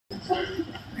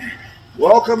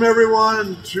Welcome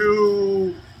everyone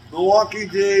to Milwaukee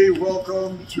Day.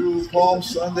 Welcome to Palm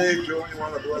Sunday. Joe, you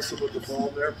want to bless them with the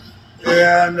palm there?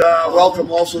 And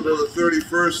welcome also to the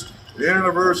 31st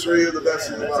anniversary of the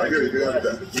Best in the Wild. Here, you can have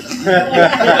that.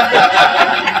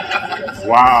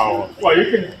 Wow. Well,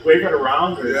 you can wave it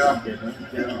around. Or yeah.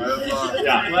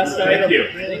 Thank you.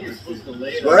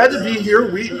 Glad to be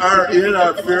here. We are in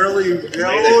a fairly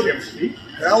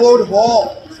hallowed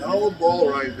hall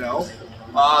right now.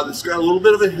 It's got a little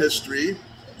bit of a history,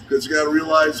 because you got to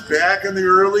realize back in the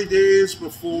early days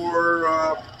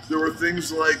before there were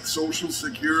things like Social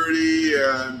Security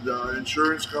and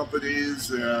insurance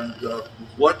companies and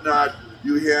whatnot,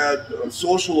 you had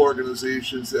social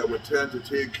organizations that would tend to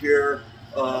take care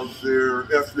of their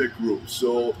ethnic groups.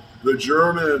 So the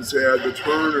Germans had the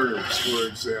Turners, for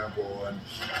example, and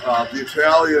the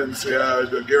Italians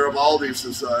had the Garibaldi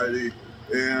Society,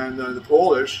 and the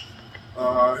Polish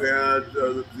had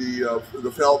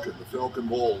the Falcon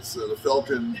Bowls, the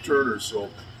Falcon Turners. So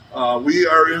we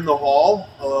are in the hall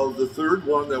of the third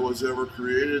one that was ever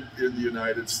created in the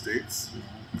United States,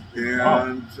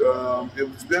 and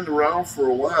it's been around for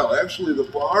a while. Actually, the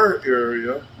bar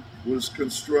area was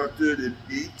constructed in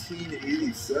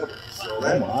 1887, so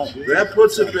that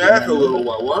puts it back a little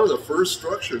while. One of the first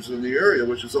structures in the area,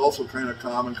 which is also kind of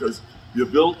common because you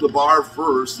built the bar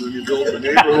first, then you built the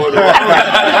neighborhood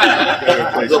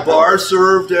around. The bar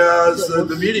served as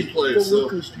the meeting place. So,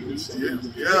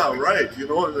 yeah, right. You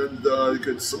know, and then you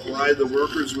could supply the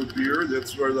workers with beer.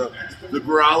 That's where the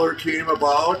growler came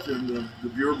about, and the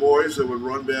beer boys that would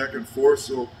run back and forth.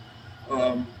 So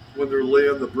when they're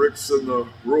laying the bricks in the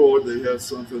road, they had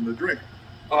something to drink.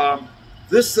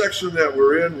 This section that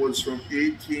we're in was from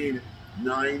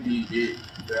 1898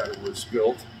 that it was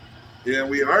built.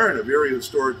 And we are in a very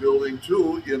historic building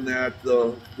too, in that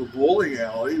the bowling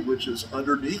alley, which is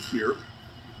underneath here,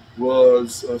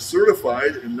 was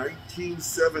certified in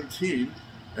 1917,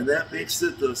 and that makes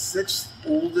it the 6th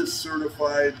oldest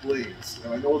certified lanes.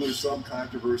 And I know there's some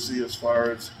controversy as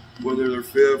far as whether they're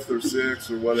 5th or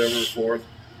 6th or whatever, 4th,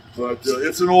 but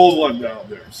it's an old one down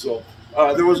there. So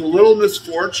there was a little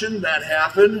misfortune that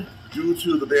happened due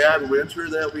to the bad winter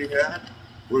that we had,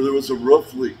 where there was a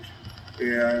roof leak.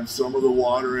 And some of the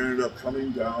water ended up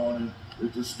coming down, and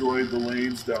it destroyed the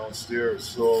lanes downstairs.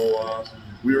 So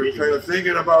we were kind of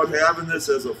thinking about having this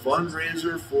as a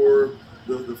fundraiser for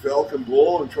the Falcon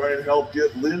Bowl and trying to help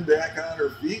get Lynn back on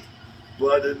her feet.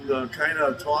 But in kind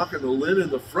of talking to Lynn in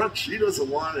the front, she doesn't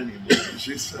want any more.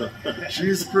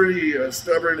 She's pretty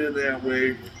stubborn in that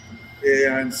way.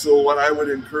 And so what I would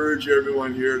encourage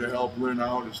everyone here to help Lynn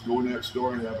out is go next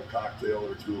door and have a cocktail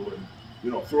or two, and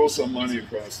throw some money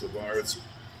across the bar. It's,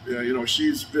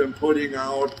 she's been putting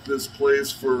out this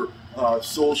place for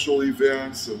social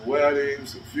events and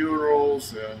weddings and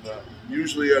funerals, and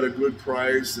usually at a good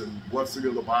price, and blessing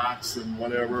of the box and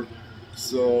whatever.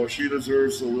 So she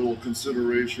deserves a little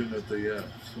consideration at the end.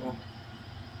 So,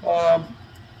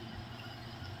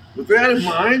 with that in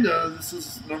mind, this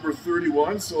is number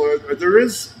 31. So there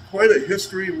is quite a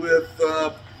history with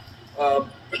the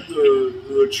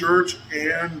church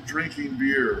and drinking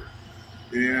beer,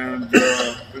 and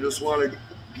I just want to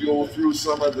go through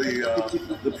some of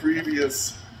the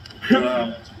previous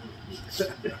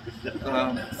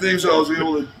things I was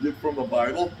able to get from the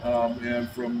Bible and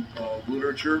from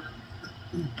literature.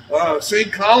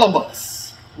 St.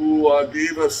 Columbus, who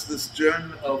gave us this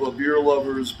gem of a beer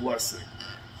lover's blessing.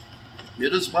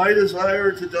 It is my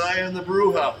desire to die in the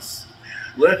brew house.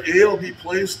 Let ale be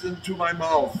placed into my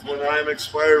mouth when I am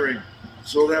expiring,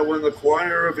 so that when the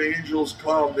choir of angels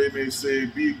come, they may say,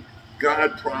 "Be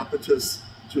God propitious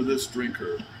to this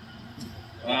drinker."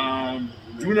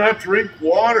 Do not drink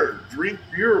water, drink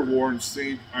beer, warned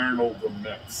St. Arnold the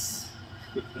Metz.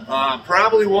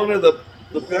 Probably one of the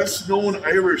best known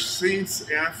Irish saints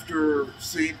after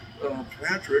St.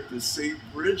 Patrick is St.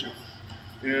 Bridget.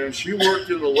 And she worked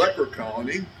in a leper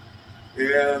colony.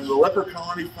 And the leper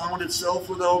colony found itself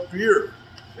without beer.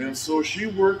 And so she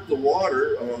worked the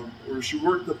water, or she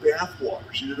worked the bath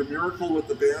water. She did a miracle with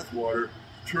the bath water,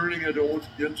 turning it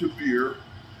into beer.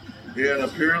 And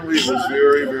apparently it was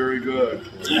very, very good.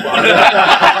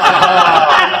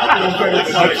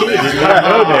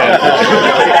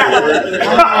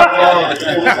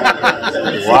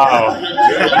 Wow.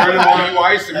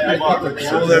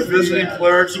 So that visiting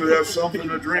clerics would have something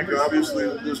to drink. Obviously,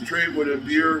 this trait would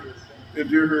endear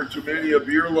her to many a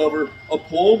beer lover. A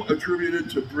poem attributed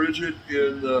to Bridget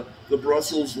in the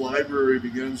Brussels Library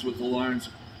begins with the lines,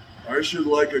 I should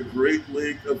like a great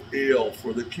lake of ale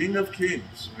for the King of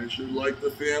Kings. I should like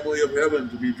the family of heaven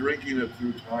to be drinking it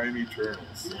through time eternal.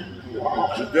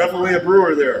 There's definitely a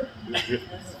brewer there.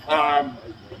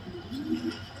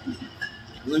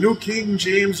 The New King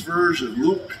James Version,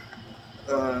 Luke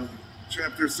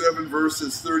chapter 7,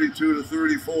 verses 32 to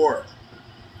 34.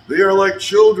 They are like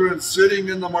children sitting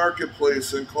in the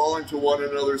marketplace and calling to one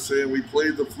another, saying, we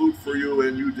played the flute for you,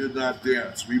 and you did not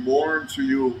dance. We mourned to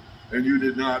you, and you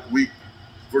did not weep.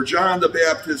 For John the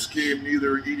Baptist came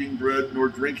neither eating bread nor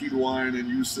drinking wine, and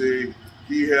you say,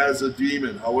 he has a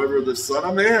demon. However, the Son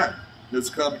of Man has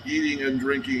come eating and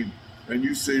drinking, and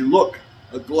you say, look,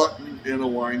 a glutton and a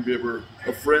winebibber,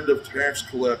 a friend of tax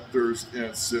collectors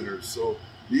and sinners. So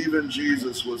even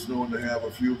Jesus was known to have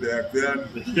a few back then.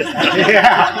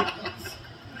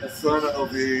 Son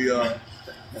of a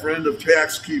friend of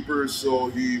tax keepers, so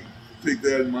he take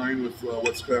that in mind with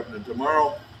what's happening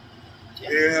tomorrow.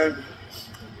 And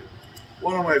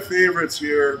one of my favorites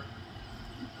here,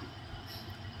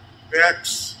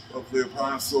 Acts of the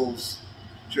Apostles,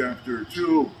 chapter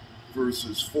 2,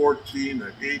 verses 14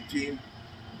 and 18.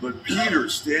 But Peter,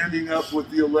 standing up with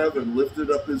the 11,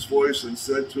 lifted up his voice and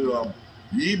said to them,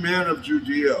 ye men of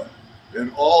Judea,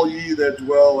 and all ye that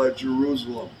dwell at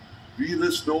Jerusalem, be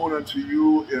this known unto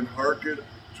you, and hearken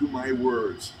to my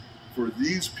words. For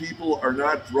these people are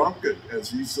not drunken,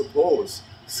 as ye suppose,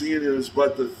 seeing it is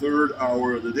but the third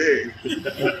hour of the day.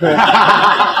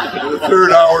 The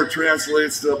third hour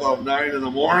translates to about 9 in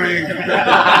the morning.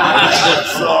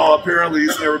 So apparently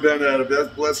he's never been at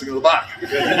a blessing of the Bock.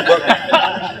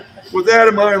 But with that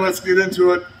in mind, let's get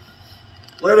into it.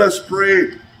 Let us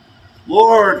pray.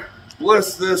 Lord,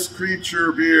 bless this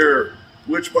creature beer,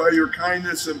 which by your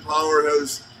kindness and power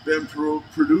has been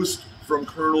produced from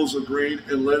kernels of grain,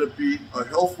 and let it be a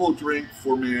healthful drink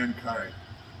for mankind.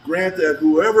 Grant that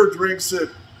whoever drinks it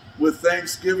with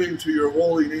thanksgiving to your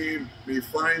holy name may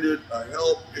find it a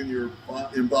help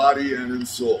in body and in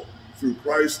soul. Through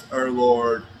Christ our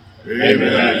Lord.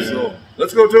 Amen. So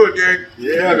let's go to it, gang.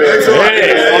 Yeah, man.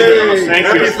 Hey,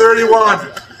 Happy 31.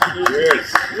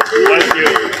 Cheers.